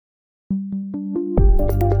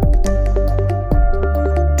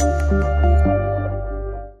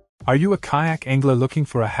Are you a kayak angler looking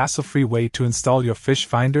for a hassle-free way to install your fish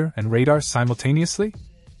finder and radar simultaneously?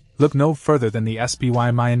 Look no further than the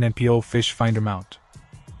SPYMINNPO fish finder mount.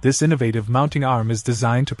 This innovative mounting arm is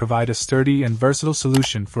designed to provide a sturdy and versatile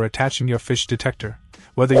solution for attaching your fish detector,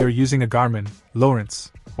 whether you're using a Garmin,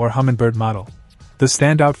 Lowrance, or Humminbird model. The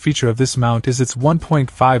standout feature of this mount is its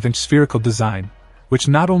 1.5-inch spherical design, which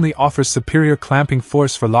not only offers superior clamping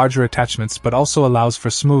force for larger attachments but also allows for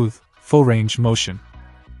smooth, full-range motion.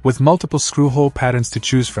 With multiple screw hole patterns to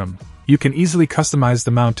choose from, you can easily customize the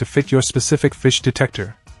mount to fit your specific fish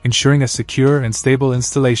detector, ensuring a secure and stable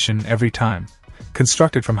installation every time.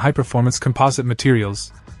 Constructed from high-performance composite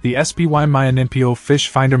materials, the SPYMINNPO fish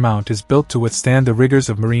finder mount is built to withstand the rigors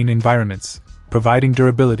of marine environments, providing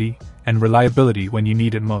durability and reliability when you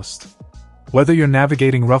need it most. Whether you're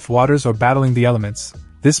navigating rough waters or battling the elements,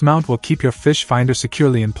 this mount will keep your fish finder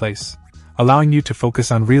securely in place, allowing you to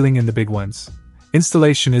focus on reeling in the big ones.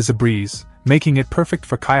 Installation is a breeze, making it perfect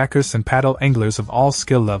for kayakers and paddle anglers of all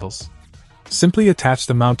skill levels. Simply attach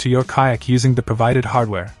the mount to your kayak using the provided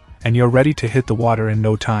hardware, and you're ready to hit the water in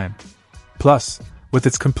no time. Plus, with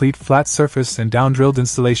its complete flat surface and down-drilled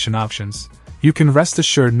installation options, you can rest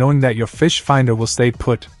assured knowing that your fish finder will stay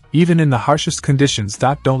put, even in the harshest conditions.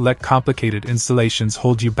 Don't let complicated installations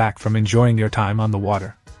hold you back from enjoying your time on the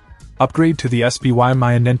water. Upgrade to the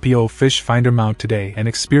SPYMINNPO fish finder mount today and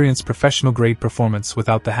experience professional-grade performance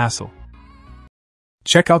without the hassle.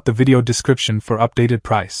 Check out the video description for updated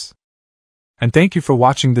price. And thank you for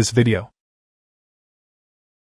watching this video.